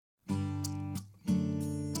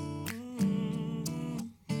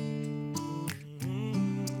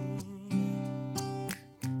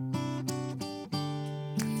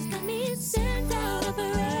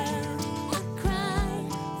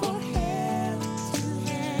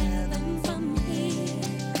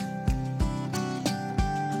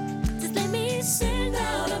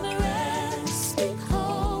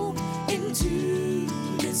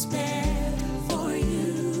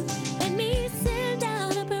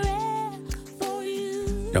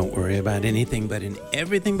Don't worry about anything, but in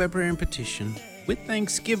everything by prayer and petition, with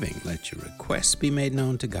thanksgiving, let your requests be made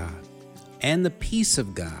known to God. And the peace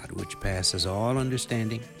of God, which passes all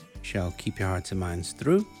understanding, shall keep your hearts and minds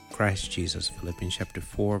through Christ Jesus. Philippians chapter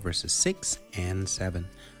 4, verses 6 and 7.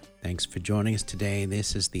 Thanks for joining us today.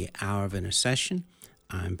 This is the Hour of Intercession.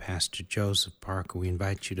 I'm Pastor Joseph Parker. We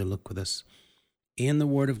invite you to look with us in the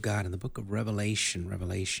Word of God in the book of Revelation,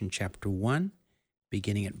 Revelation chapter 1,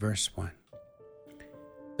 beginning at verse 1.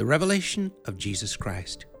 The revelation of Jesus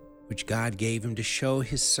Christ, which God gave him to show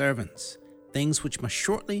his servants things which must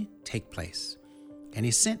shortly take place. And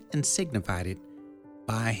he sent and signified it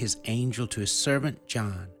by his angel to his servant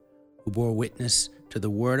John, who bore witness to the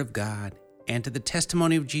word of God and to the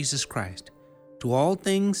testimony of Jesus Christ, to all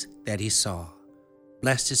things that he saw.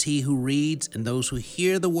 Blessed is he who reads and those who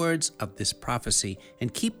hear the words of this prophecy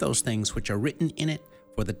and keep those things which are written in it,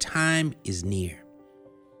 for the time is near.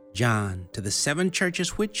 John, to the 7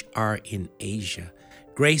 churches which are in Asia,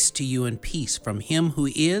 grace to you and peace from him who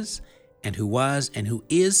is, and who was, and who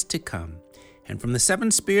is to come, and from the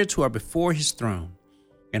 7 spirits who are before his throne,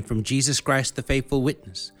 and from Jesus Christ the faithful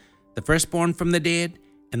witness, the firstborn from the dead,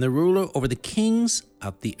 and the ruler over the kings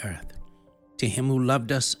of the earth. To him who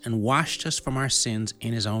loved us and washed us from our sins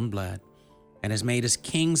in his own blood, and has made us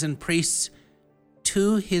kings and priests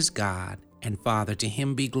to his God and Father, to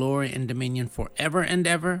him be glory and dominion forever and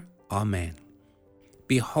ever. Amen.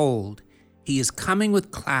 Behold, he is coming with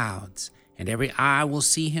clouds, and every eye will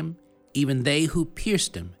see him, even they who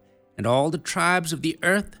pierced him, and all the tribes of the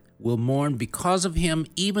earth will mourn because of him,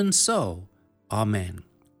 even so. Amen.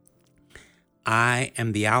 I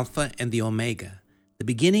am the Alpha and the Omega, the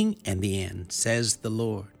beginning and the end, says the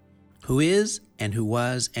Lord, who is, and who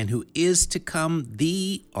was, and who is to come,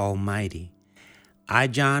 the Almighty. I,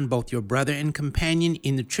 John, both your brother and companion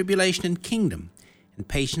in the tribulation and kingdom and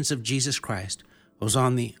patience of Jesus Christ, was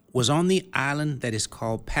on the island that is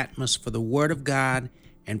called Patmos for the word of God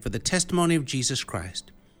and for the testimony of Jesus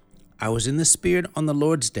Christ. I was in the Spirit on the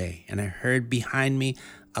Lord's day, and I heard behind me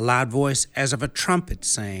a loud voice as of a trumpet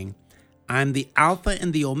saying, I am the Alpha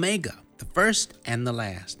and the Omega, the first and the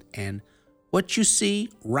last. And what you see,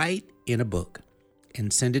 write in a book,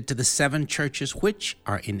 and send it to the 7 churches which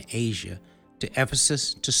are in Asia, to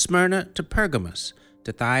Ephesus, to Smyrna, to Pergamos,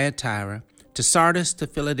 to Thyatira, to Sardis, to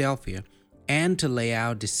Philadelphia, and to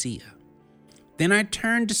Laodicea. Then I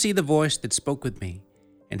turned to see the voice that spoke with me,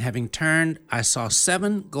 and having turned, I saw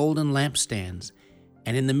 7 golden lampstands,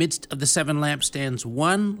 and in the midst of the 7 lampstands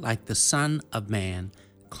one like the Son of Man,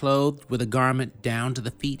 clothed with a garment down to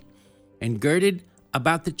the feet, and girded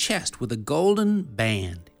about the chest with a golden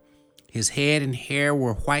band. His head and hair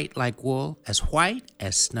were white like wool, as white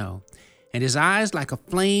as snow, and his eyes like a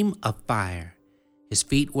flame of fire. His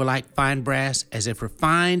feet were like fine brass, as if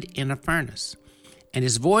refined in a furnace, and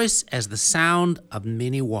his voice as the sound of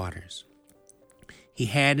many waters. He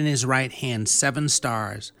had in his right hand 7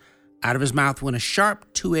 stars. Out of his mouth went a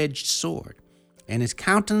sharp 2-edged sword, and his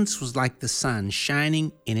countenance was like the sun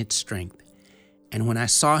shining in its strength. And when I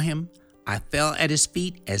saw him, I fell at his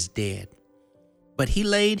feet as dead. But he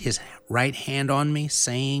laid his right hand on me,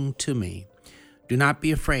 saying to me, Do not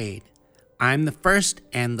be afraid. I am the first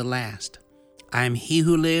and the last. I am he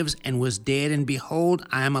who lives and was dead, and behold,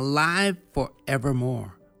 I am alive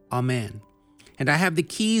forevermore. Amen. And I have the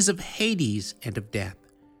keys of Hades and of death.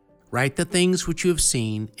 Write the things which you have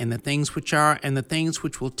seen, and the things which are, and the things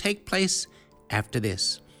which will take place after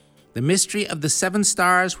this. The mystery of the 7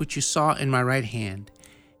 stars which you saw in my right hand,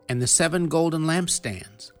 and the 7 golden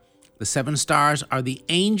lampstands. The 7 stars are the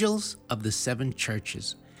angels of the 7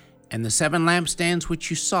 churches, and the 7 lampstands which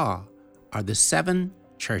you saw are the 7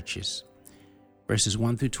 churches. Verses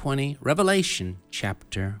 1 through 20, Revelation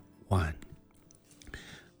chapter 1.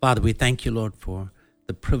 Father, we thank you, Lord, for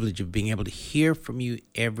the privilege of being able to hear from you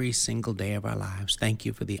every single day of our lives. Thank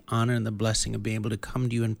you for the honor and the blessing of being able to come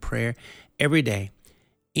to you in prayer every day,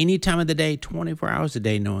 any time of the day, 24 hours a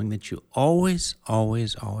day, knowing that you always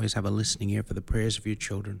have a listening ear for the prayers of your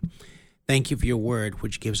children. Thank you for your word,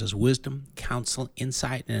 which gives us wisdom, counsel,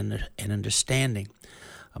 insight, and understanding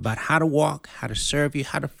about how to walk, how to serve you,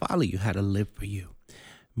 how to follow you, how to live for you.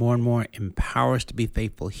 More and more empower us to be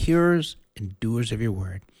faithful hearers and doers of your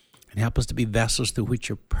word, and help us to be vessels through which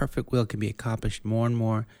your perfect will can be accomplished more and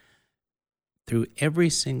more through every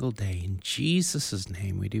single day. In Jesus'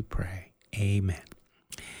 name we do pray. Amen.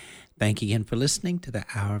 Thank you again for listening to the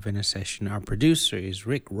Hour of Intercession. Our producer is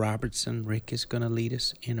Rick Robertson. Rick is going to lead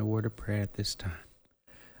us in a word of prayer at this time.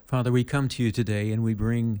 Father, we come to you today and we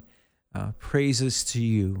bring praises to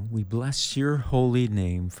you. We bless your holy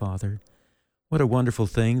name, Father. What a wonderful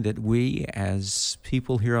thing that we as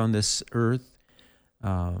people here on this earth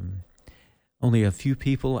Only a few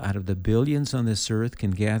people out of the billions on this earth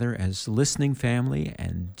can gather as listening family,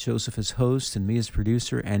 and Joseph as host and me as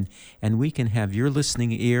producer, and we can have your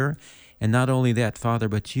listening ear. And not only that, Father,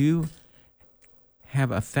 but you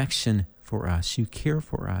have affection for us. You care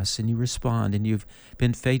for us, and you respond, and you've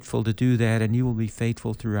been faithful to do that, and you will be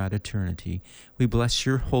faithful throughout eternity. We bless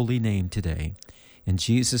your holy name today. In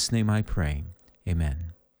Jesus' name I pray.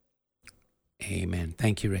 Amen. Amen.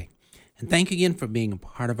 Thank you, Ray. And thank you again for being a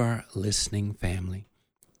part of our listening family.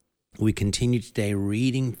 We continue today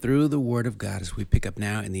reading through the Word of God as we pick up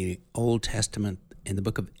now in the Old Testament in the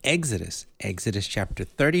book of Exodus, Exodus chapter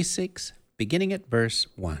 36, beginning at verse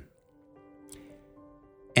 1.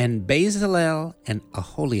 And Bezalel and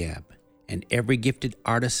Aholiab, and every gifted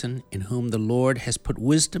artisan in whom the Lord has put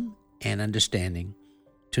wisdom and understanding,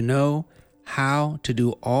 to know how to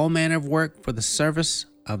do all manner of work for the service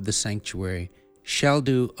of the sanctuary, shall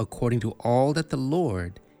do according to all that the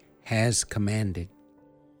Lord has commanded.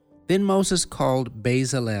 Then Moses called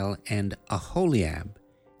Bezalel and Aholiab,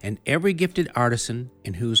 and every gifted artisan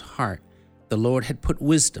in whose heart the Lord had put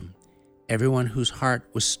wisdom, everyone whose heart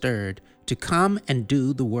was stirred, to come and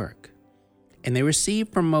do the work. And they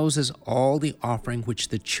received from Moses all the offering which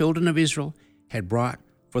the children of Israel had brought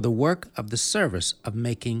for the work of the service of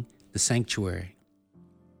making the sanctuary.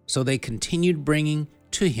 So they continued bringing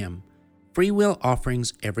to him freewill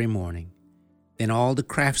offerings every morning. Then all the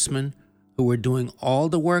craftsmen who were doing all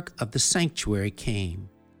the work of the sanctuary came,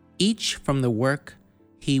 each from the work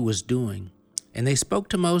he was doing. And they spoke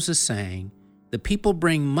to Moses, saying, The people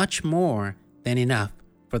bring much more than enough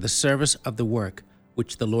for the service of the work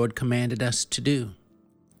which the Lord commanded us to do.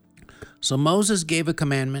 So Moses gave a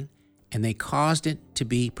commandment, and they caused it to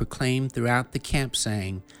be proclaimed throughout the camp,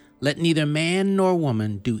 saying, Let neither man nor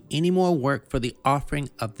woman do any more work for the offering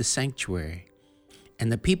of the sanctuary.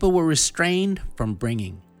 And the people were restrained from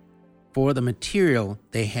bringing, for the material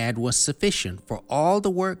they had was sufficient for all the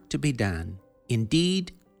work to be done,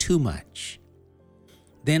 indeed too much.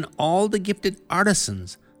 Then all the gifted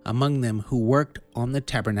artisans among them who worked on the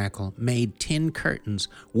tabernacle made 10 curtains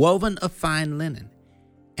woven of fine linen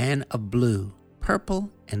and of blue,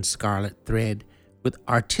 purple, and scarlet thread, with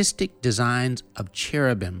artistic designs of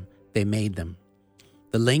cherubim they made them.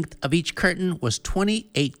 The length of each curtain was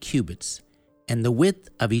 28 cubits, and the width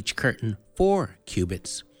of each curtain 4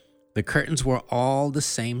 cubits. The curtains were all the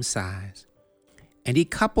same size. And he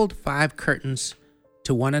coupled 5 curtains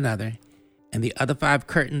to one another, and the other 5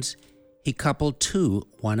 curtains he coupled to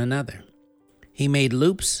one another. He made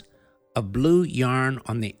loops of blue yarn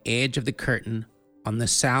on the edge of the curtain on the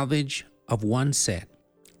selvage of one set.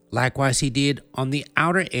 Likewise he did on the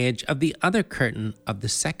outer edge of the other curtain of the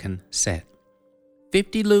second set.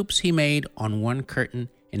 50 loops he made on one curtain,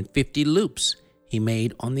 and 50 loops he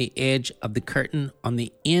made on the edge of the curtain on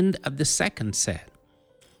the end of the second set.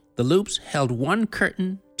 The loops held one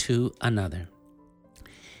curtain to another.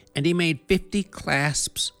 And he made 50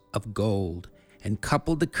 clasps of gold, and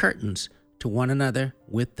coupled the curtains to one another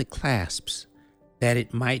with the clasps, that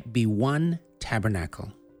it might be one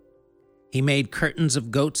tabernacle. He made curtains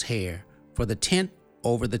of goat's hair for the tent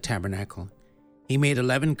over the tabernacle. He made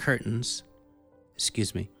 11 curtains.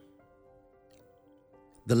 The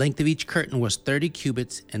length of each curtain was 30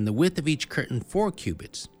 cubits, and the width of each curtain 4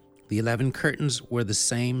 cubits. The 11 curtains were the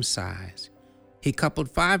same size. He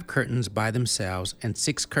coupled 5 curtains by themselves, and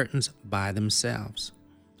 6 curtains by themselves.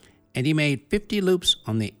 And he made 50 loops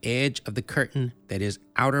on the edge of the curtain that is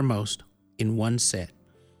outermost in one set.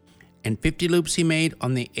 And 50 loops he made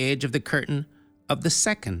on the edge of the curtain of the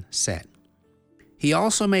second set. He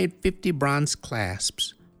also made 50 bronze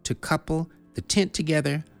clasps to couple the tent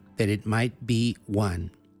together, that it might be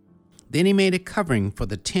one. Then he made a covering for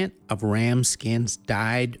the tent of ram skins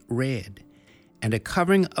dyed red, and a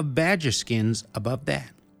covering of badger skins above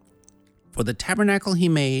that. For the tabernacle he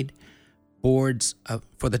made boards of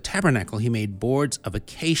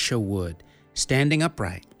acacia wood, standing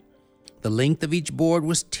upright. The length of each board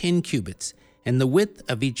was 10 cubits, and the width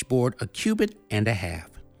of each board 1.5 cubits.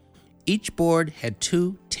 Each board had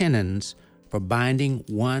 2 tenons for binding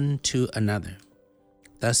one to another.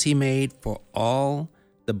 Thus he made for all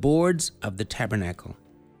the boards of the tabernacle.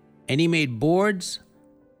 And he made boards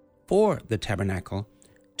for the tabernacle,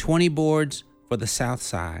 20 boards for the south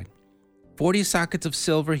side. 40 sockets of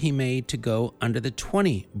silver he made to go under the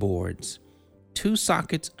 20 boards, 2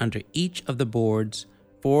 sockets under each of the boards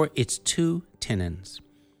for its 2 tenons.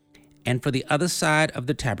 And for the other side of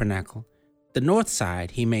the tabernacle, the north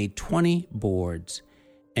side, he made 20 boards,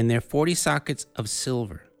 and their 40 sockets of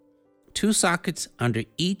silver, 2 sockets under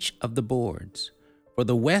each of the boards. For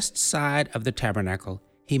the west side of the tabernacle,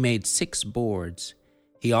 he made 6 boards,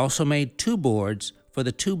 He also made 2 boards for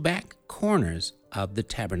the 2 back corners of the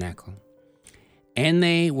tabernacle, and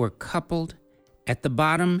they were coupled at the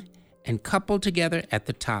bottom and coupled together at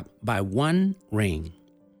the top by 1 ring.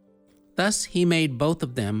 Thus he made both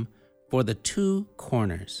of them for the 2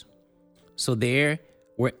 corners. So there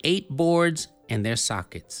were 8 boards and their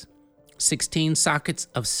sockets, 16 sockets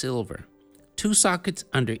of silver, 2 sockets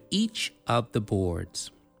under each of the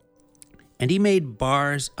boards. And he made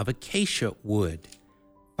bars of acacia wood,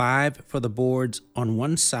 5 for the boards on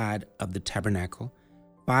one side of the tabernacle,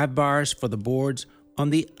 5 bars for the boards on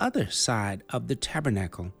the other side of the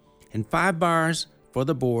tabernacle, and 5 bars for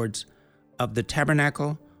the boards of the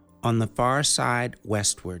tabernacle on the far side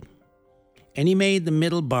westward. And he made the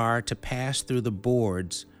middle bar to pass through the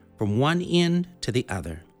boards from one end to the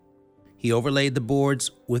other. He overlaid the boards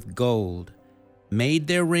with gold, made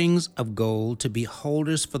their rings of gold to be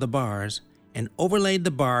holders for the bars, and overlaid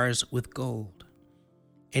the bars with gold.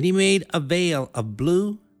 And he made a veil of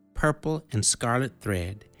blue, purple, and scarlet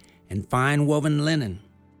thread, and fine woven linen.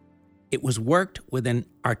 It was worked with an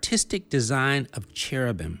artistic design of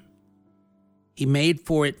cherubim. He made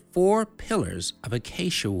for it 4 pillars of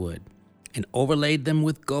acacia wood, and overlaid them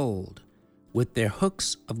with gold, with their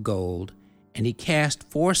hooks of gold, and he cast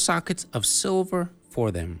 4 sockets of silver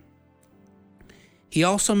for them. He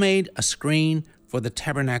also made a screen for the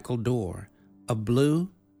tabernacle door of blue,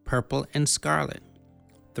 purple, and scarlet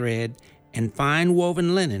thread and fine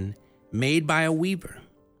woven linen made by a weaver,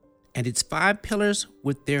 and its 5 pillars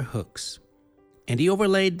with their hooks. And he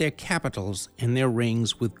overlaid their capitals and their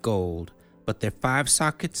rings with gold, but their 5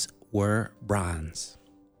 sockets were bronze.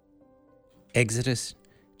 Exodus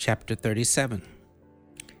chapter 37.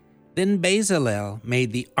 Then Bezalel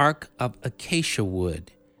made the ark of acacia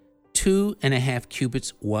wood. 2.5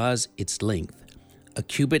 cubits was its length, 1.5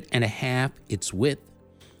 cubits its width,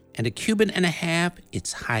 and 1.5 cubits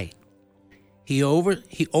its height. He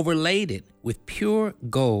overlaid it with pure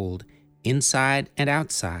gold inside and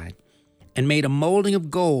outside, and made a molding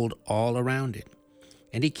of gold all around it.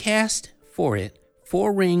 And he cast for it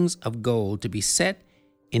 4 rings of gold to be set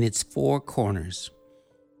in its 4 corners,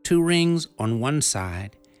 2 rings on one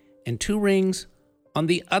side, and 2 rings on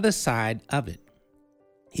the other side of it.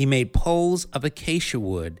 He made poles of acacia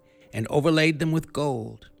wood and overlaid them with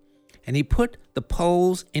gold. And he put the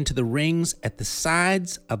poles into the rings at the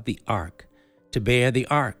sides of the ark to bear the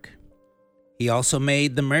ark. He also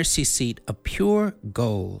made the mercy seat of pure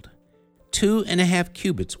gold. 2.5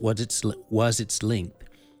 cubits was its length,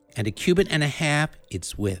 and 1.5 cubits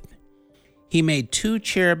its width. He made 2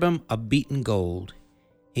 cherubim of beaten gold.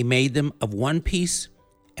 He made them of one piece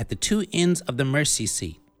at the 2 ends of the mercy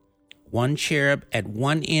seat, 1 cherub at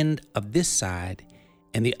one end of this side,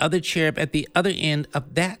 and the other cherub at the other end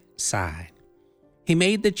of that side. He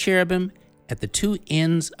made the cherubim at the 2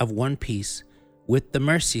 ends of one piece with the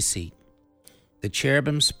mercy seat. The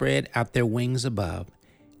cherubim spread out their wings above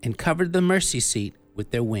and covered the mercy seat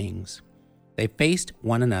with their wings. They faced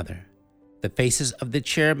one another. The faces of the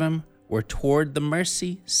cherubim were toward the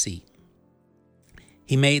mercy seat.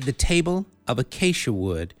 He made the table of acacia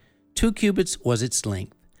wood. 2 cubits was its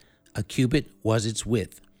length, 1 cubit was its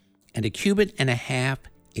width, and 1.5 cubits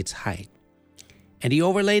its height. And he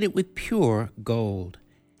overlaid it with pure gold,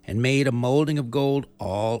 and made a molding of gold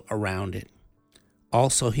all around it.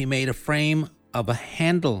 Also he made a frame of a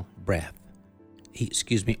handbreadth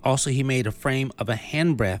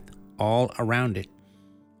all around it,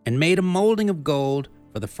 and made a molding of gold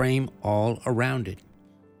for the frame all around it.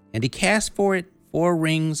 And he cast for it 4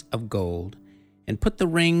 rings of gold, and put the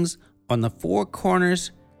rings on the 4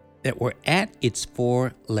 corners that were at its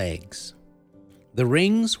 4 legs. The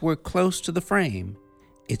rings were close to the frame,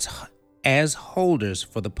 as holders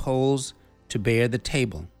for the poles to bear the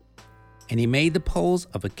table. And he made the poles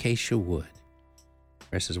of acacia wood.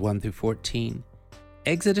 Verses 1 through 14.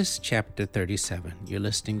 Exodus chapter 37. You're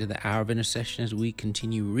listening to the Hour of Intercession as we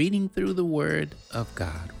continue reading through the Word of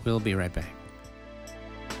God. We'll be right back.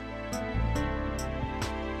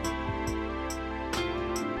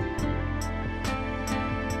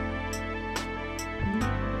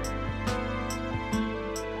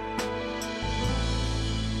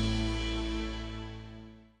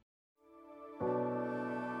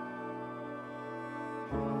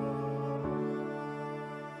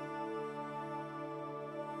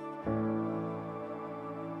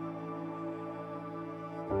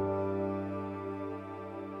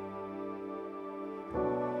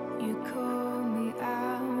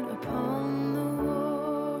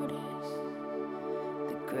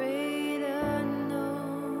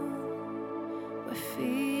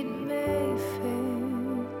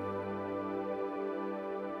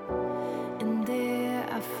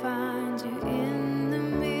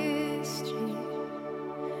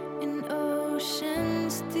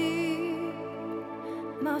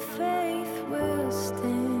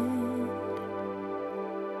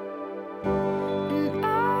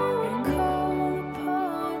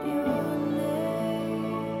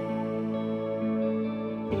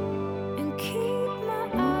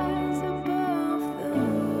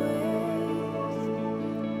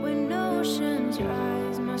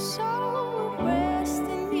 soul rest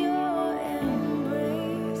in your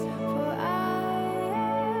embrace, for I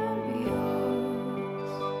am yours.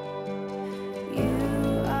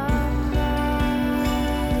 You are mine.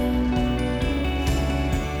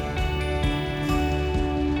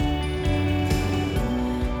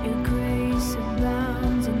 Your grace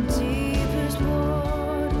abounds in deepest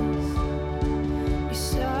waters. Your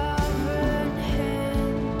sovereign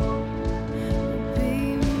hand will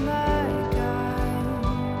be my guide.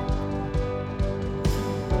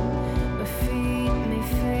 My feet may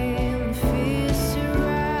fail and fear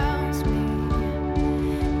surrounds me.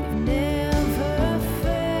 You've never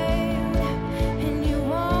failed, and you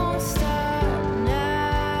won't stop now.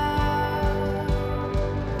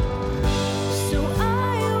 So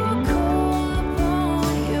I will call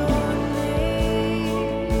upon your name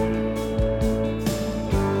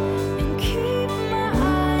and keep my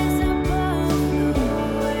eyes above the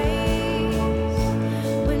waves.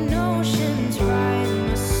 When oceans rise,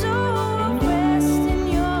 my soul will rest in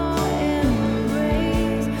your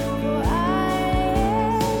embrace, for I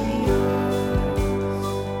am yours.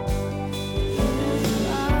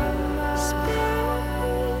 Spirit,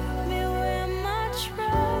 lead me where my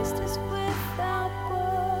trust is without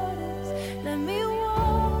borders. Let me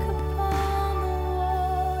walk upon the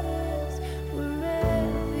waters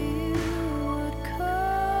wherever you would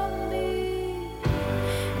call me.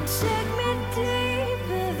 And take me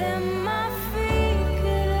deeper than my feet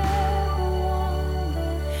could ever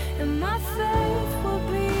wander, and my faith will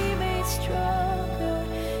be made stronger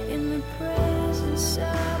in the presence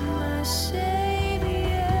of my Savior.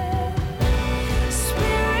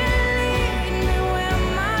 Spirit, lead me where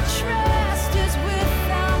my trust is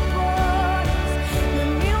without borders. Let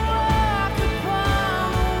me walk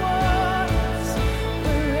upon the waters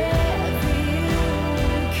wherever you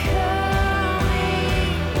would call me.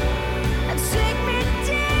 And take me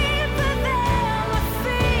deeper than my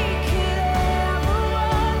feet could ever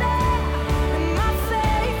wander, and my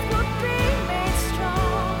faith will be made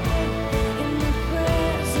stronger in the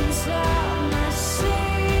presence of my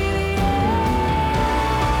Savior.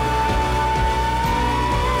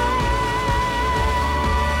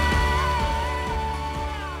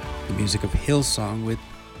 The music of Hillsong with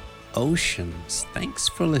Oceans. Thanks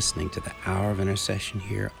for listening to the Hour of Intercession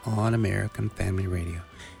here on American Family Radio.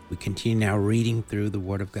 We continue now reading through the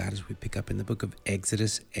Word of God as we pick up in the book of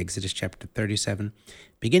Exodus chapter 37,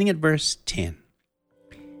 beginning at verse 10.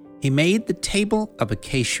 He made the table of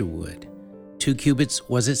acacia wood. 2 cubits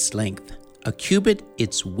was its length, a cubit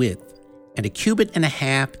its width, and a cubit and a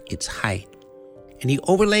half its height. And he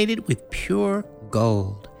overlaid it with pure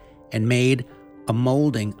gold, and made a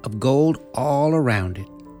molding of gold all around it.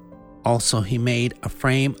 Also he made a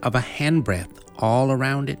frame of a handbreadth all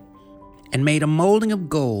around it, and made a molding of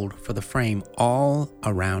gold for the frame all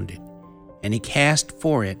around it. And he cast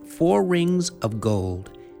for it 4 rings of gold,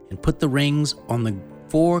 and put the rings on the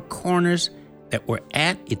 4 corners that were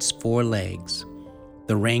at its 4 legs.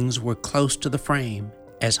 The rings were close to the frame,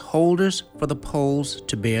 as holders for the poles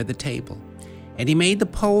to bear the table. And he made the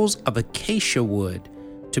poles of acacia wood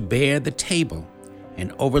to bear the table,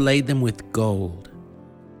 and overlaid them with gold.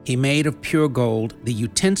 He made of pure gold the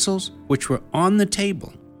utensils which were on the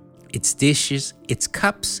table, its dishes, its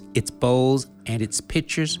cups, its bowls, and its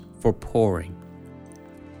pitchers for pouring.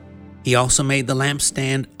 He also made the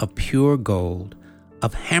lampstand of pure gold.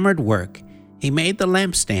 Of hammered work he made the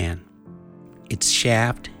lampstand, its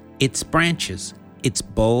shaft, its branches, its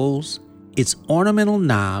bowls, its ornamental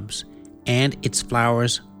knobs, and its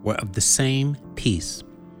flowers were of the same piece.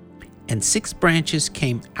 And 6 branches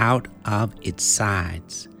came out of its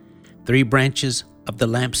sides, 3 branches of the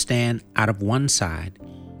lampstand out of one side,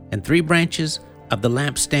 and 3 branches of the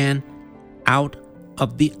lampstand out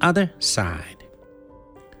of the other side.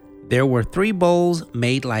 There were 3 bowls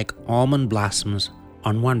made like almond blossoms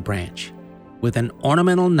on one branch, with an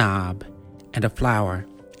ornamental knob and a flower,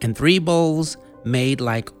 and 3 bowls made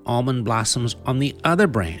like almond blossoms on the other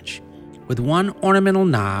branch, with one ornamental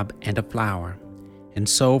knob and a flower. And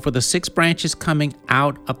so for the 6 branches coming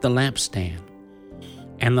out of the lampstand.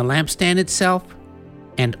 And the lampstand itself,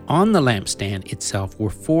 and on the lampstand itself were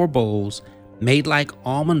 4 bowls made like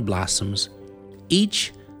almond blossoms,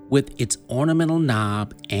 each with its ornamental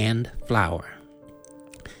knob and flower.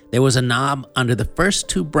 There was a knob under the first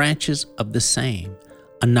 2 branches of the same,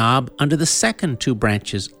 a knob under the second 2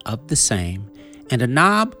 branches of the same, and a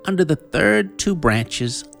knob under the third 2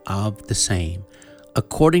 branches of the same,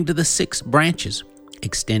 according to the 6 branches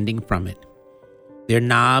extending from it. Their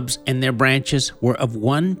knobs and their branches were of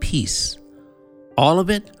one piece. All of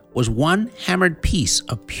it was one hammered piece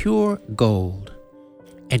of pure gold.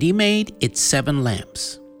 And he made its 7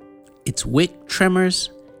 lamps. its wick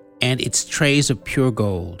trimmers, and its trays of pure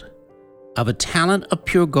gold. Of a talent of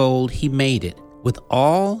pure gold he made it, with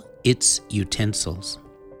all its utensils.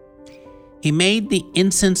 He made the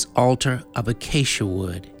incense altar of acacia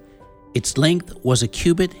wood. Its length was a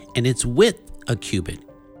cubit, and its width a cubit.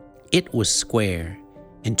 It was square,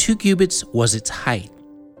 and 2 cubits was its height.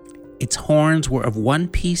 Its horns were of one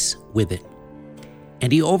piece with it,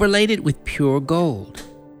 and he overlaid it with pure gold.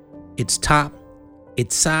 Its top,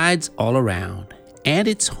 its sides all around, and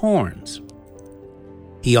its horns.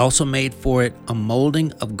 He also made for it a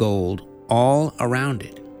molding of gold all around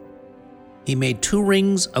it. He made 2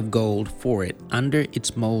 rings of gold for it under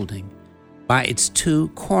its molding, by its 2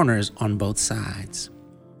 corners on both sides,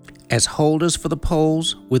 as holders for the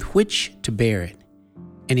poles with which to bear it.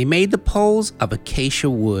 And he made the poles of acacia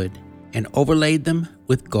wood, and overlaid them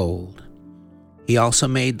with gold. He also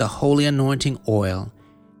made the holy anointing oil,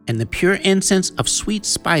 and the pure incense of sweet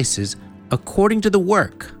spices, according to the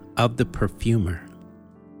work of the perfumer.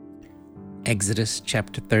 Exodus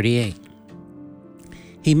chapter 38.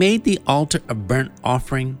 He made the altar of burnt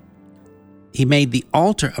offering. He made the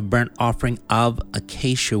altar of burnt offering of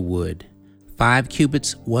acacia wood. 5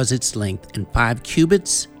 cubits was its length, and 5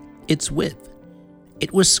 cubits its width.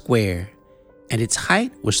 It was square, and its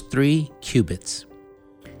height was 3 cubits.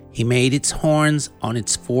 He made its horns on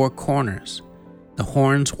its 4 corners. The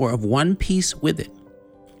horns were of one piece with it,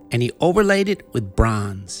 and he overlaid it with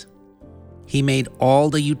bronze. He made all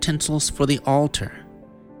the utensils for the altar,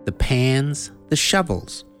 the pans, the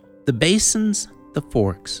shovels, the basins, the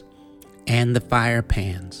forks, and the fire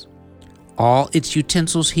pans. All its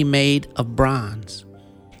utensils he made of bronze.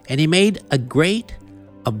 And he made a grate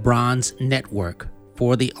of bronze network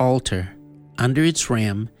for the altar under its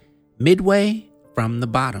rim, midway from the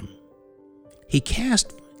bottom. He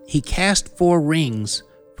cast 4 rings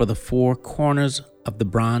for the 4 corners of the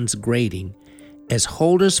bronze grating as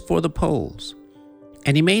holders for the poles.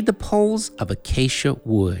 And he made the poles of acacia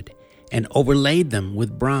wood, and overlaid them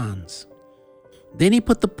with bronze. Then he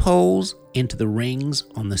put the poles into the rings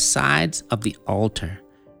on the sides of the altar,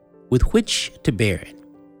 with which to bear it.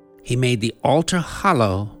 He made the altar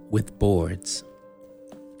hollow with boards.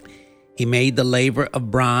 He made the laver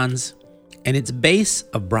of bronze, and its base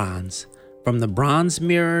of bronze, from the bronze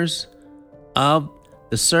mirrors of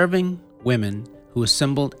the serving women who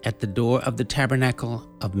assembled at the door of the tabernacle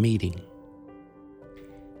of meeting.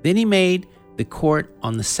 Then he made the court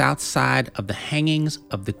on the south side of the hangings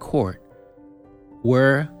of the court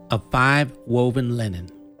were of 5 woven linen,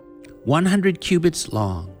 100 cubits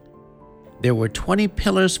long. There were 20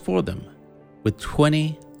 pillars for them, with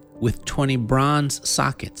 20 bronze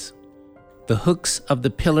sockets. The hooks of the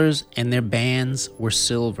pillars and their bands were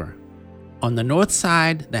silver. On the north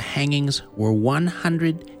side, the hangings were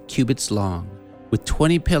 100 cubits long, with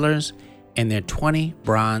 20 pillars and their 20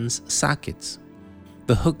 bronze sockets.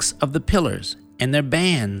 The hooks of the pillars and their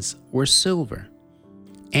bands were silver.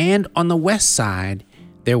 And on the west side,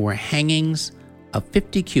 there were hangings of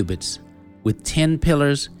 50 cubits, with 10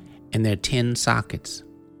 pillars and their 10 sockets.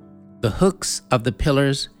 The hooks of the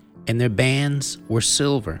pillars and their bands were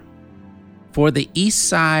silver. For the east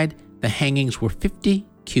side, the hangings were 50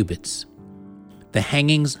 cubits. The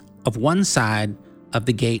hangings of one side of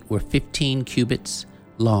the gate were 15 cubits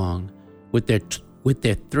long, with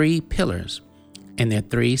their 3 pillars and their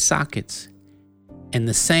 3 sockets, and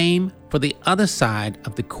the same for the other side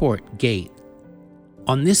of the court gate.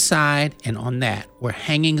 On this side and on that were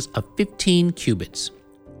hangings of 15 cubits,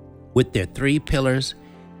 with their 3 pillars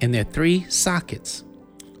and their 3 sockets.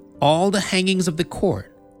 All the hangings of the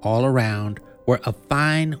court all around were of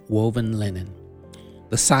fine woven linen.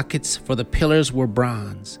 The sockets for the pillars were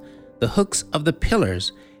bronze. The hooks of the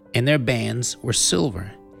pillars and their bands were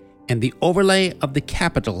silver, and the overlay of the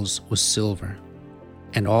capitals was silver.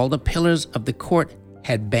 And all the pillars of the court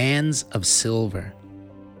had bands of silver.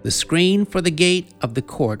 The screen for the gate of the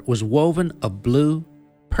court was woven of blue,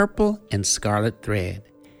 purple, and scarlet thread,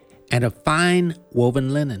 and of fine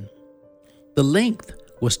woven linen. The length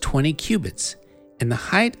was 20 cubits, and the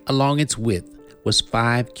height along its width was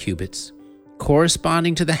 5 cubits,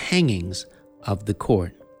 corresponding to the hangings of the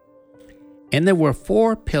court. And there were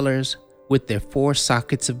 4 pillars with their 4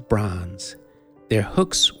 sockets of bronze. Their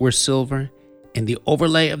hooks were silver, and the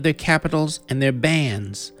overlay of their capitals and their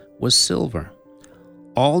bands was silver.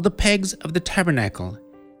 All the pegs of the tabernacle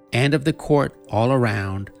and of the court all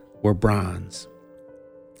around were bronze.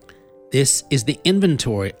 This is the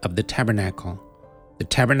inventory of the tabernacle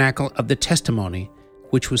of the testimony,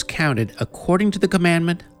 which was counted according to the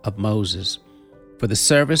commandment of Moses, for the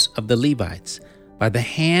service of the Levites, by the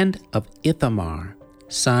hand of Ithamar,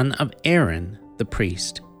 son of Aaron the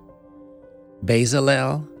priest.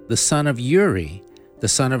 Bezalel, the son of Uri, the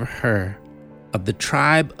son of Hur, of the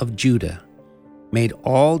tribe of Judah, made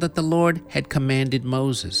all that the Lord had commanded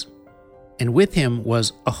Moses. And with him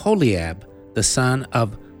was Aholiab, the son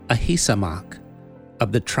of Ahisamach,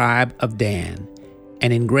 of the tribe of Dan,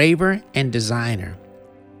 an engraver and designer,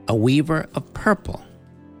 a weaver of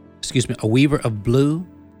blue,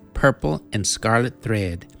 purple, and scarlet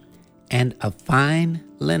thread, and of fine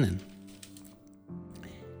linen.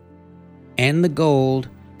 And the gold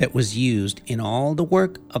that was used in all the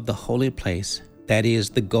work of the holy place, that is,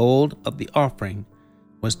 the gold of the offering,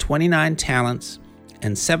 was 29 talents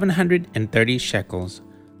and 730 shekels,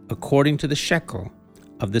 according to the shekel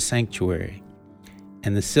of the sanctuary.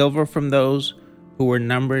 And the silver from those who were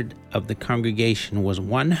numbered of the congregation was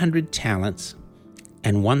 100 talents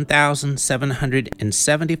and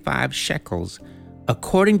 1,775 shekels,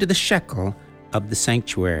 according to the shekel of the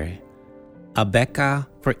sanctuary. A bekah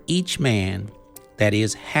for each man, that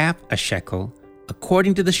is, half a shekel,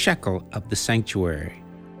 according to the shekel of the sanctuary.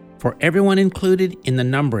 For everyone included in the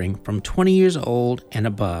numbering from 20 years old and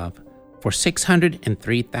above, for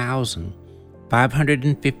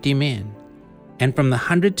 603,550 men. And from the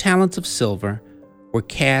 100 talents of silver were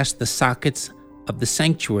cast the sockets of the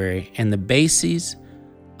sanctuary and the bases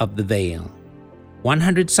of the veil.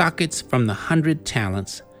 100 sockets from the 100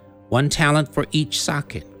 talents, 1 talent for each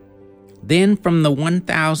socket. Then from the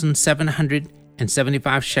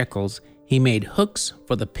 1,775 shekels he made hooks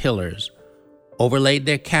for the pillars, overlaid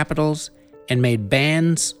their capitals, and made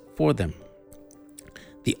bands for them.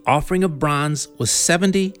 The offering of bronze was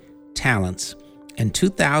 70 talents and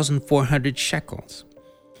 2,400 shekels.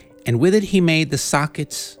 And with it he made the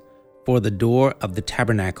sockets for the door of the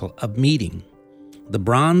tabernacle of meeting, the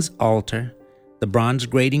bronze altar, the bronze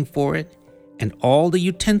grating for it, and all the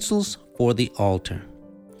utensils for the altar,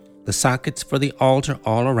 the sockets for the altar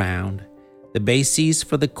all around, the bases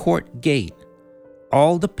for the court gate,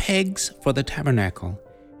 all the pegs for the tabernacle,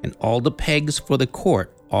 and all the pegs for the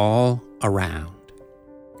court all around.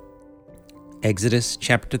 Exodus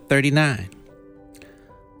chapter 39.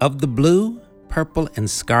 Of the blue, purple, and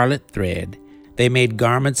scarlet thread, they made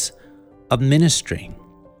garments of ministering,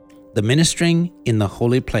 the ministering in the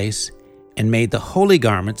holy place, and made the holy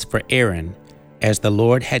garments for Aaron, as the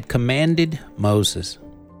Lord had commanded Moses.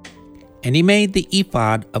 And he made the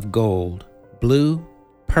ephod of gold, blue,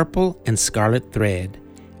 purple, and scarlet thread,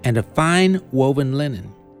 and of fine woven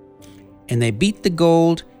linen. And they beat the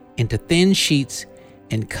gold into thin sheets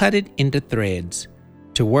and cut it into threads,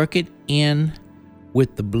 to work it in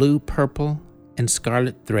with the blue, purple, and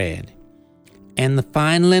scarlet thread, and the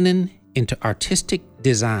fine linen into artistic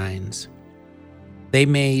designs. They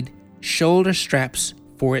made shoulder straps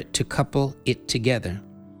for it to couple it together.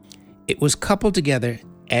 It was coupled together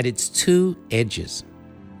at its 2 edges.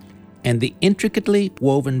 And the intricately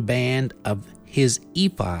woven band of his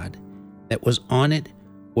ephod that was on it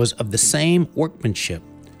was of the same workmanship,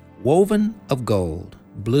 woven of gold,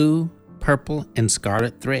 blue, purple, and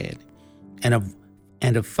scarlet thread, and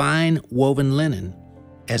of fine woven linen,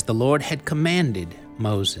 as the Lord had commanded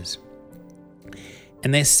Moses.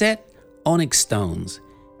 And they set onyx stones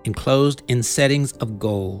enclosed in settings of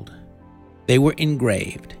gold. They were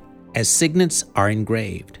engraved, as signets are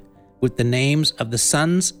engraved, with the names of the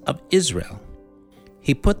sons of Israel.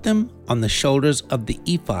 He put them on the shoulders of the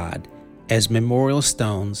ephod as memorial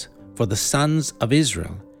stones for the sons of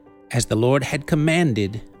Israel, as the Lord had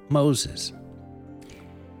commanded Moses.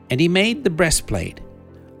 And he made the breastplate,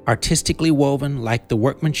 artistically woven like the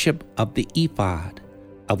workmanship of the ephod,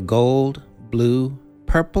 of gold, blue,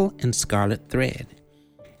 purple, and scarlet thread,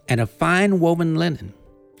 and of fine woven linen.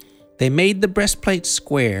 They made the breastplate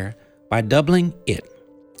square by doubling it.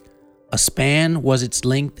 A span was its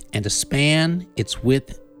length, and a span its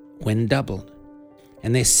width when doubled.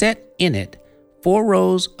 And they set in it 4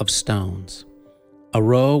 rows of stones, a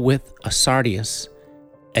row with a sardius,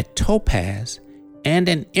 a topaz, and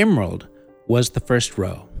an emerald was the first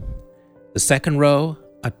row. The second row,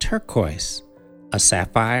 a turquoise, a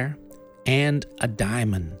sapphire, and a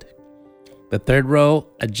diamond. The third row,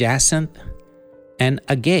 a jacinth, an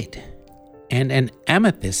agate, and an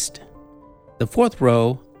amethyst. The fourth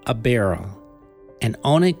row, a beryl, an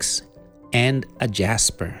onyx, and a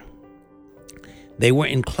jasper. They were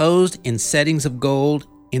enclosed in settings of gold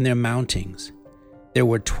in their mountings. There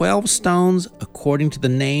were 12 stones according to the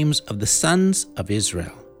names of the sons of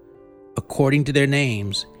Israel, according to their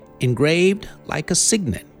names, engraved like a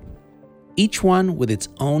signet, each one with its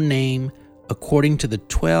own name according to the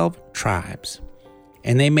 12 tribes.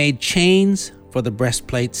 And they made chains for the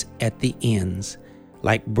breastplates at the ends,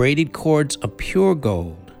 like braided cords of pure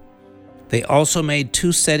gold. They also made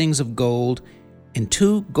 2 settings of gold and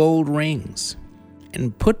 2 gold rings,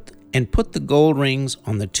 and put the gold rings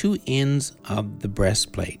on the 2 ends of the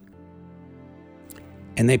breastplate.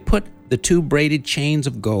 And they put the 2 braided chains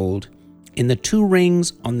of gold in the 2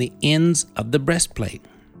 rings on the ends of the breastplate.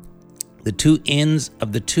 The 2 ends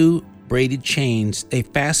of the 2 braided chains they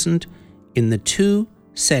fastened in the 2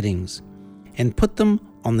 settings and put them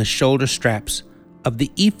on the shoulder straps of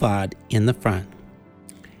the ephod in the front.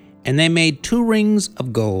 And they made 2 rings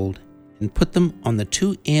of gold and put them on the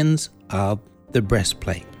 2 ends of the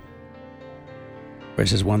breastplate.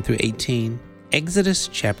 Verses 1 through 18, Exodus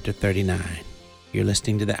chapter 39. You're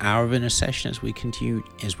listening to the Hour of Intercession as we continue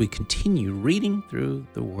reading through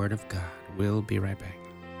the Word of God. We'll be right back.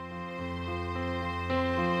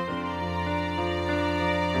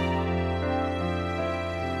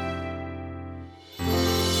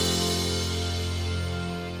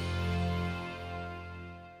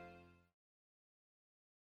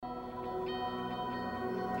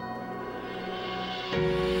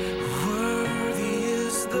 Worthy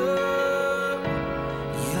is the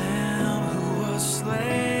Lamb who was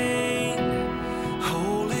slain.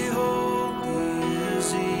 Holy, holy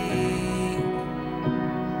is He.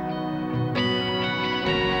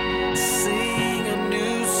 Sing a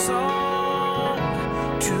new song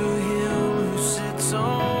to Him who sits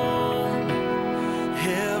on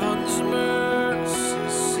heaven's mercy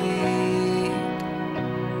seat.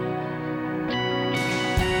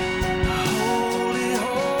 Holy,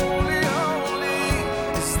 holy, holy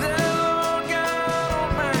is the Lord God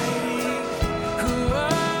Almighty, who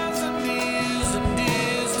was and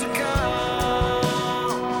is to come.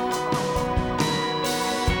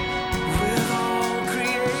 With all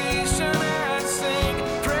creation I sing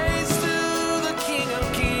praise to the King of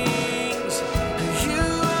Kings. You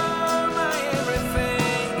are my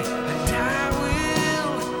everything, and I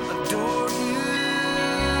will adore you.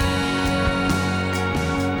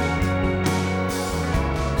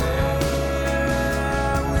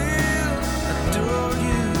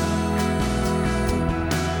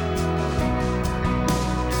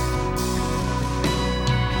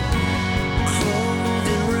 Clothed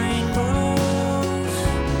in rainbows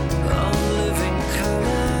of living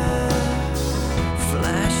color,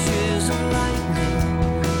 flashes of lightning,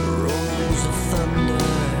 rolls of thunder,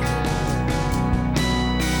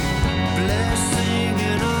 blessing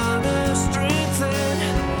and honor, strength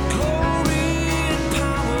and glory and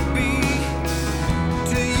power be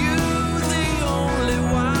to you, the only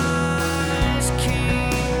wise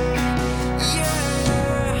King. Yeah.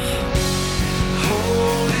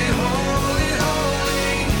 Holy, holy,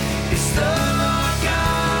 holy is the Lord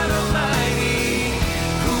God Almighty,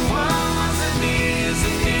 who was and is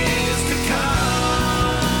to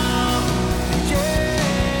come.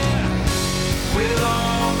 Yeah. With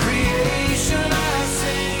all creation I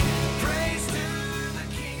sing praise to the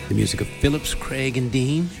King of The music of Phillips, Craig, and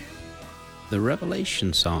Dean. The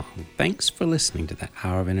Revelation song. Thanks for listening to the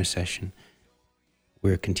Hour of Intercession.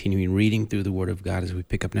 We're continuing reading through the Word of God as we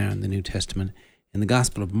pick up now in the New Testament in the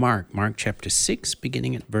Gospel of Mark, Mark chapter 6,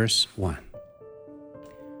 beginning at verse 1.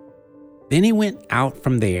 Then he went out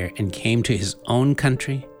from there and came to his own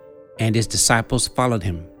country, and his disciples followed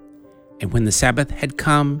him. And when the Sabbath had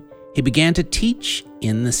come, he began to teach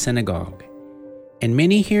in the synagogue. And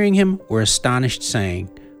many hearing him were astonished, saying,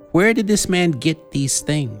 Where did this man get these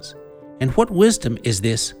things? And what wisdom is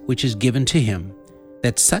this which is given to him,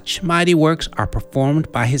 that such mighty works are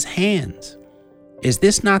performed by his hands? Is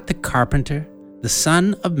this not the carpenter, the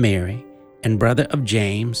son of Mary, and brother of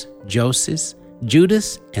James, Joseph,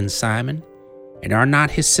 Judas, and Simon? And are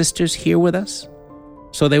not his sisters here with us?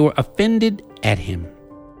 So they were offended at him.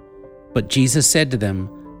 But Jesus said to them,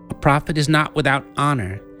 A prophet is not without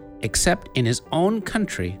honor, except in his own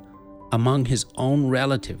country, among his own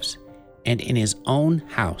relatives, and in his own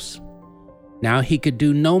house. Now he could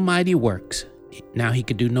do no mighty work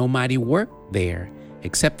there,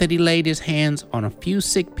 except that he laid his hands on a few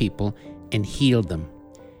sick people and healed them.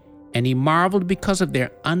 And he marveled because of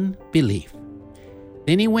their unbelief.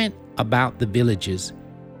 Then he went about the villages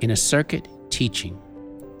in a circuit teaching.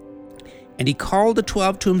 And he called the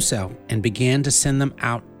 12 to himself and began to send them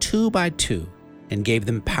out 2 by 2, and gave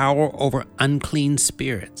them power over unclean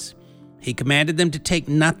spirits. He commanded them to take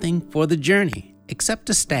nothing for the journey except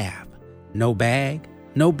a staff, no bag,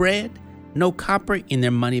 no bread, no copper in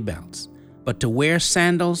their money belts, but to wear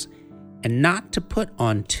sandals and not to put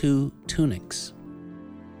on 2 tunics.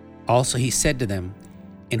 Also he said to them,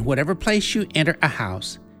 In whatever place you enter a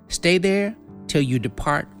house, stay there till you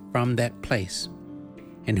depart from that place.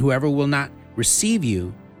 And whoever will not receive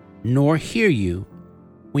you, nor hear you,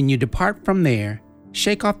 when you depart from there,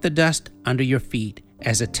 Shake off the dust under your feet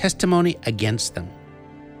as a testimony against them.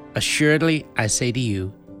 Assuredly, I say to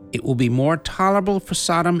you, it will be more tolerable for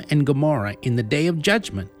Sodom and Gomorrah in the day of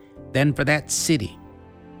judgment than for that city.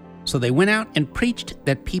 So they went out and preached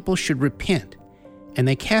that people should repent, and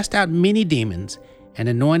they cast out many demons and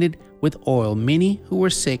anointed with oil many who were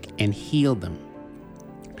sick and healed them.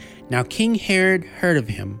 Now King Herod heard of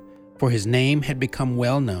him, for his name had become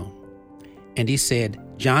well known. And he said,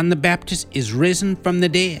 John the Baptist is risen from the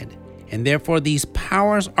dead, and therefore these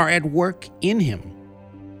powers are at work in him.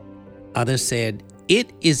 Others said,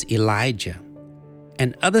 it is Elijah.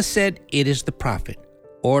 And others said, it is the prophet,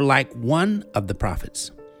 or like one of the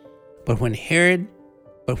prophets. But when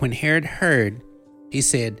Herod heard, he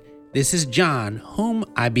said, this is John, whom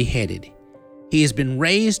I beheaded. He has been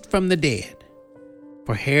raised from the dead.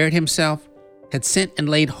 For Herod himself had sent and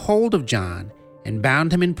laid hold of John and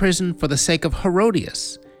bound him in prison for the sake of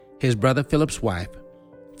Herodias, his brother Philip's wife,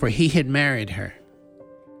 for he had married her.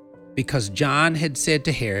 Because John had said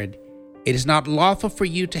to Herod, it is not lawful for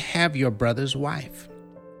you to have your brother's wife.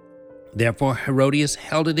 Therefore Herodias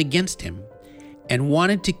held it against him and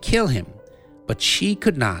wanted to kill him, but she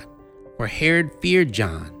could not, for Herod feared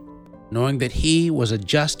John, knowing that he was a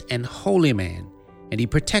just and holy man, and he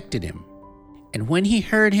protected him. And when he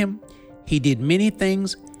heard him, he did many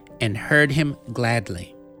things and heard him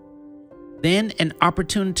gladly. Then an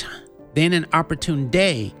opportune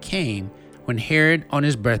day came when Herod on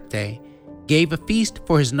his birthday gave a feast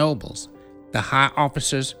for his nobles, the high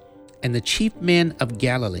officers, and the chief men of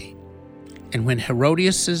Galilee. And when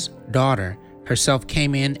Herodias' daughter herself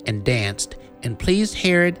came in and danced and pleased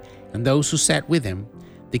Herod and those who sat with him,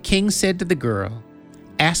 the king said to the girl,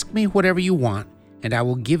 ask me whatever you want, and I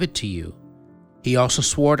will give it to you. He also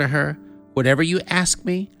swore to her, whatever you ask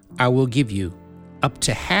me, I will give you, up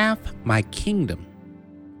to half my kingdom.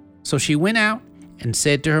 So she went out and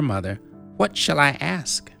said to her mother, what shall I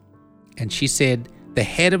ask? And she said, the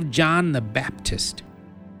head of John the Baptist.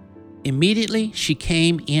 Immediately she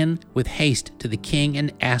came in with haste to the king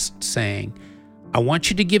and asked, saying, I want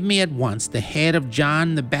you to give me at once the head of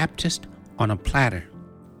John the Baptist on a platter.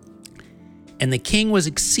 And the king was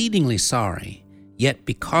exceedingly sorry, yet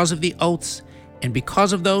because of the oaths and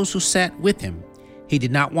because of those who sat with him, he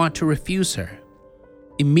did not want to refuse her.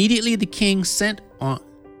 Immediately the king sent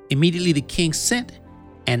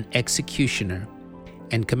an executioner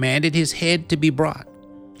and commanded his head to be brought.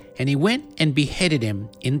 And he went and beheaded him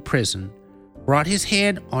in prison, brought his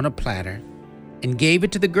head on a platter, and gave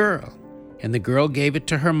it to the girl, and the girl gave it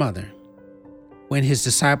to her mother. When his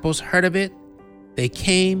disciples heard of it, they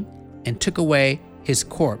came and took away his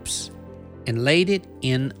corpse and laid it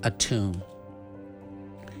in a tomb.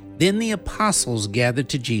 Then the apostles gathered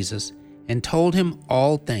to Jesus and told him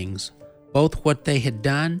all things, both what they had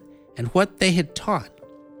done and what they had taught.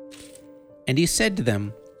 And he said to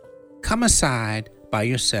them, come aside by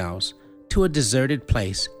yourselves to a deserted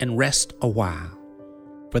place and rest a while.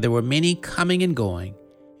 For there were many coming and going,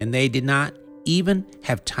 and they did not even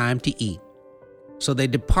have time to eat. So they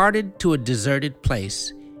departed to a deserted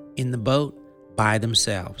place in the boat by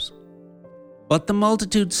themselves. But the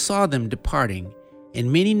multitude saw them departing,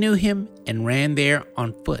 and many knew him and ran there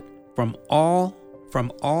on foot from all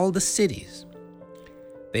the cities.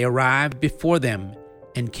 They arrived before them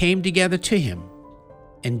and came together to him.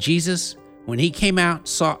 And Jesus, when he came out,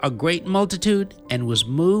 saw a great multitude and was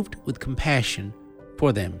moved with compassion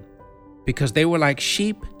for them, because they were like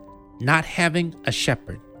sheep not having a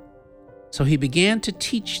shepherd. So he began to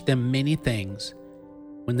teach them many things.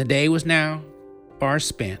 When the day was now far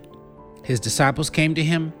spent, his disciples came to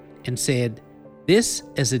him and said, this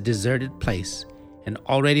is a deserted place, and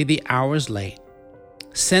already the hour is late.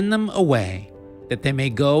 Send them away, that they may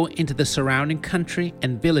go into the surrounding country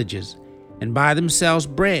and villages and buy themselves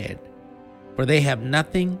bread, for they have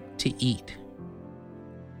nothing to eat.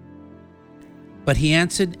 But he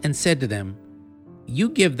answered and said to them, you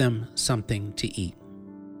give them something to eat.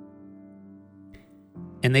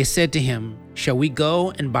 And they said to him, shall we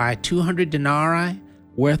go and buy 200 denarii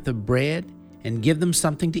worth of bread and give them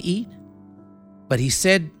something to eat? But he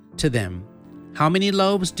said to them, how many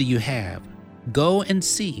loaves do you have? Go and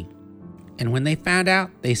see. And when they found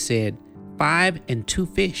out, they said, 5 and 2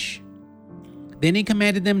 fish. Then he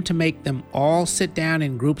commanded them to make them all sit down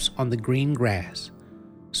in groups on the green grass.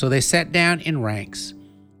 So they sat down in ranks,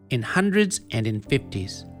 in hundreds and in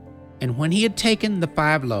 50s. And when he had taken the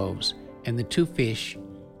 5 loaves and the 2 fish,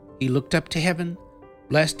 he looked up to heaven,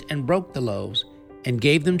 blessed and broke the loaves, and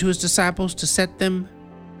gave them to his disciples to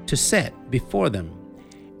set before them.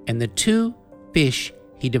 And the 2 fish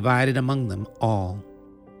he divided among them all.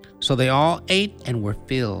 So they all ate and were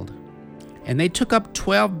filled. And they took up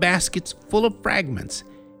 12 baskets full of fragments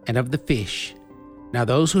and of the fish. Now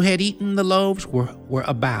those who had eaten the loaves were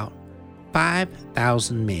about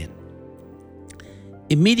 5,000 men.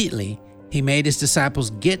 Immediately he made his disciples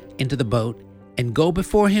get into the boat and go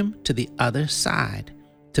before him to the other side,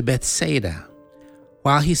 to Bethsaida,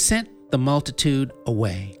 while he sent the multitude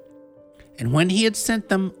away. And when he had sent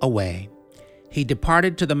them away, he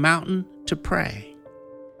departed to the mountain to pray.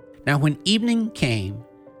 Now when evening came,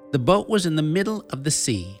 the boat was in the middle of the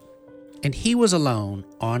sea, and he was alone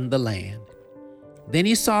on the land. Then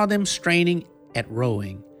he saw them straining at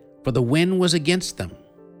rowing, for the wind was against them.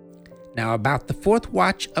 Now about the 4th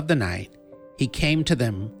watch of the night, he came to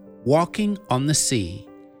them, walking on the sea,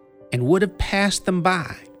 and would have passed them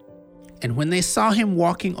by. And when they saw him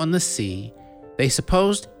walking on the sea, they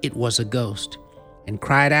supposed it was a ghost, and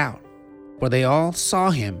cried out, for they all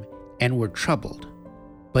saw him and were troubled.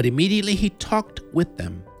 But immediately he talked with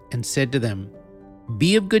them, and said to them,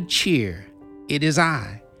 Be of good cheer, it is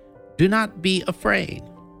I. Do not be afraid.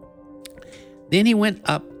 Then he went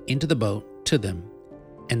up into the boat to them,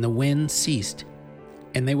 and the wind ceased.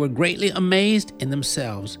 And they were greatly amazed in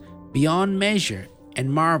themselves beyond measure,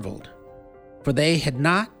 and marveled, for they had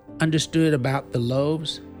not understood about the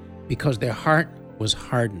loaves, because their heart was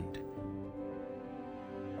hardened.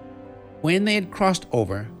 When they had crossed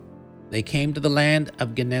over, they came to the land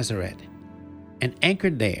of Gennesaret, and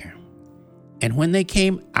anchored there. And when they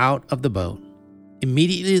came out of the boat,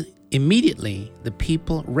 immediately the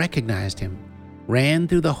people recognized him, ran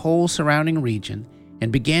through the whole surrounding region,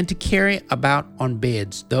 and began to carry about on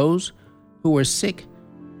beds those who were sick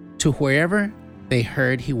to wherever they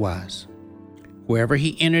heard he was. Wherever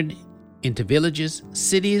he entered into villages,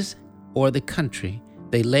 cities, or the country,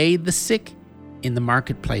 they laid the sick in the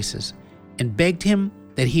marketplaces, and begged him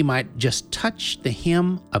that he might just touch the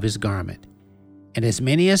hem of his garment. And as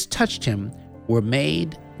many as touched him were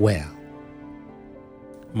made well.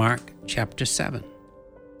 Mark chapter 7.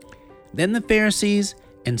 Then the Pharisees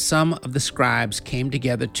and some of the scribes came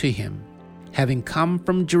together to him, having come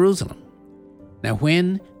from Jerusalem. Now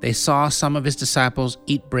when they saw some of his disciples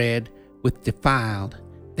eat bread with defiled,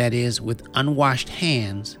 that is, with unwashed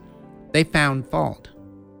hands, they found fault.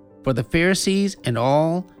 For the Pharisees and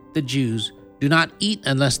all the Jews do not eat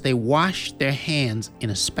unless they wash their hands in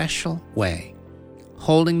a special way,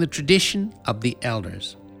 holding the tradition of the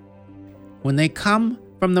elders. When they come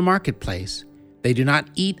from the marketplace, they do not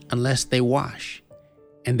eat unless they wash.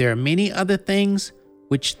 And there are many other things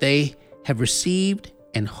which they have received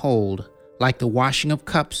and hold, like the washing of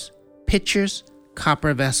cups, pitchers,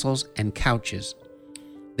 copper vessels, and couches.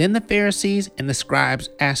 Then the Pharisees and the scribes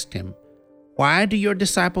asked him, Why do your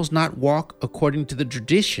disciples not walk according to the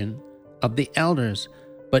tradition of the elders,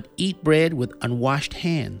 but eat bread with unwashed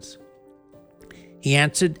hands? He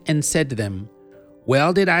answered and said to them,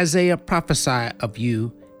 Well did Isaiah prophesy of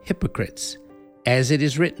you hypocrites, as it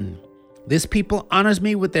is written, This people honors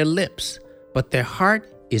me with their lips, but their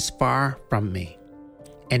heart is far from me.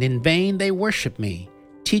 And in vain they worship me,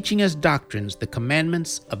 teaching as doctrines the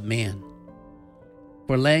commandments of men.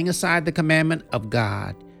 For laying aside the commandment of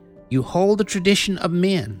God, you hold the tradition of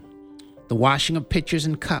men, the washing of pitchers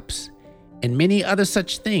and cups, and many other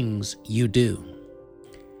such things you do.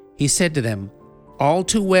 He said to them, All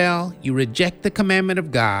too well you reject the commandment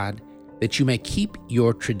of God, that you may keep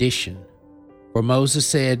your tradition. For Moses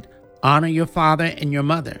said, Honor your father and your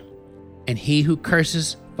mother, and he who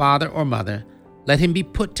curses father or mother, let him be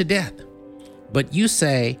put to death. But you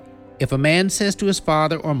say, If a man says to his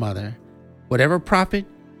father or mother, Whatever profit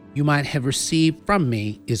you might have received from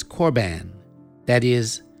me is korban, that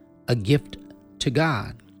is, a gift to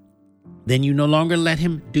God, then you no longer let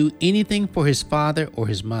him do anything for his father or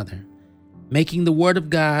his mother, making the word of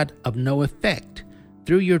God of no effect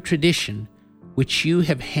through your tradition which you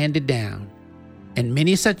have handed down, and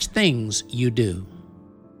many such things you do.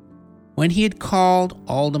 When he had called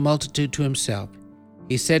all the multitude to himself,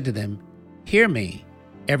 he said to them, Hear me,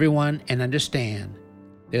 everyone, and understand.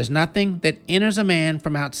 There's nothing that enters a man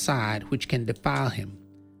from outside which can defile him,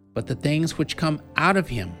 but the things which come out of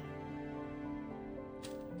him.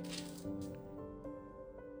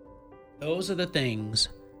 Those are the things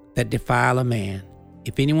that defile a man.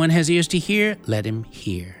 If anyone has ears to hear, let him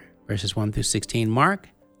hear. Verses 1 through 16, Mark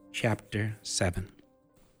chapter 7.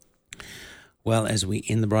 Well, as we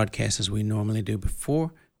end the broadcast, as we normally do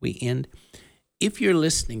before we end, if you're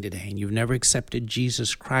listening today and you've never accepted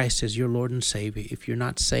Jesus Christ as your Lord and Savior, if you're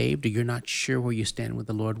not saved or you're not sure where you stand with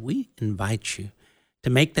the Lord, we invite you to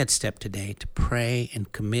make that step today, to pray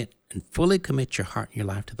and commit and fully commit your heart and your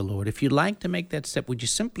life to the Lord. If you'd like to make that step, would you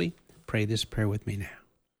simply pray this prayer with me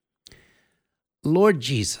now? Lord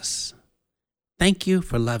Jesus, Thank you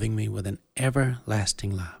for loving me with an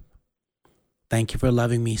everlasting love. Thank you for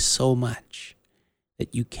loving me so much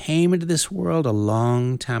that you came into this world a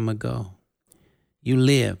long time ago. You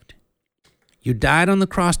lived. You died on the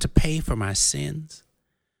cross to pay for my sins.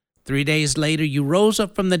 3 days later, you rose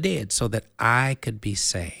up from the dead so that I could be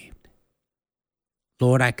saved.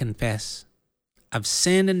 Lord, I confess I've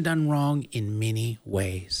sinned and done wrong in many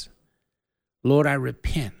ways. Lord, I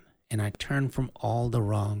repent and I turn from all the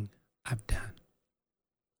wrong I've done.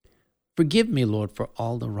 Forgive me, Lord, for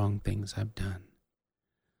all the wrong things I've done.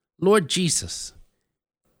 Lord Jesus,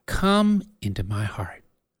 come into my heart.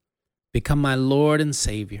 Become my Lord and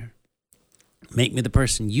Savior. Make me the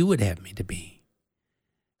person you would have me to be.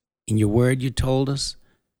 In your word, you told us,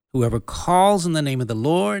 whoever calls in the name of the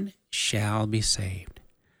Lord shall be saved.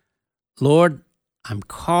 Lord, I'm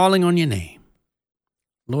calling on your name.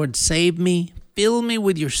 Lord, save me. Fill me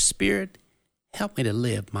with your Spirit. Help me to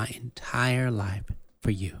live my entire life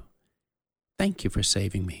for you. Thank you for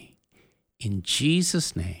saving me. In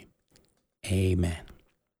Jesus' name, amen.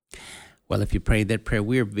 Well, if you prayed that prayer,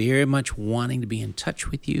 we're very much wanting to be in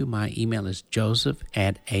touch with you. My email is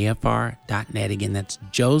joseph@afr.net. Again, that's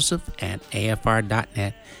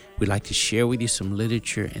joseph@afr.net. We'd like to share with you some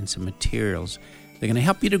literature and some materials. They're going to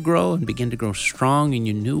help you to grow and begin to grow strong in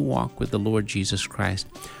your new walk with the Lord Jesus Christ.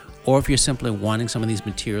 Or if you're simply wanting some of these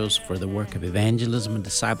materials for the work of evangelism and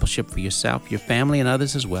discipleship for yourself, your family, and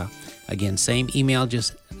others as well, again, same email,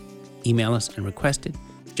 just email us and request it,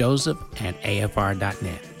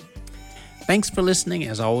 joseph@afr.net. Thanks for listening.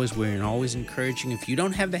 As always, we're always encouraging, if you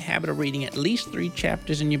don't have the habit of reading at least 3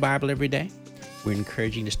 chapters in your Bible every day, we're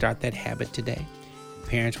encouraging you to start that habit today.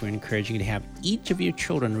 Parents, we're encouraging you to have each of your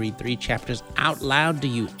children read 3 chapters out loud to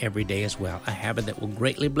you every day as well, a habit that will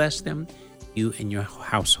greatly bless them, you and your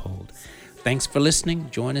household. Thanks for listening.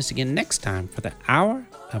 Join us again next time for the Hour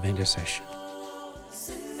of Intercession.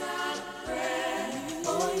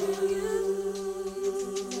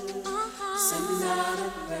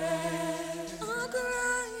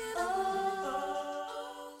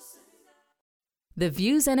 The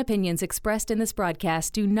views and opinions expressed in this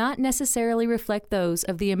broadcast do not necessarily reflect those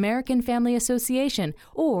of the American Family Association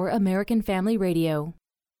or American Family Radio.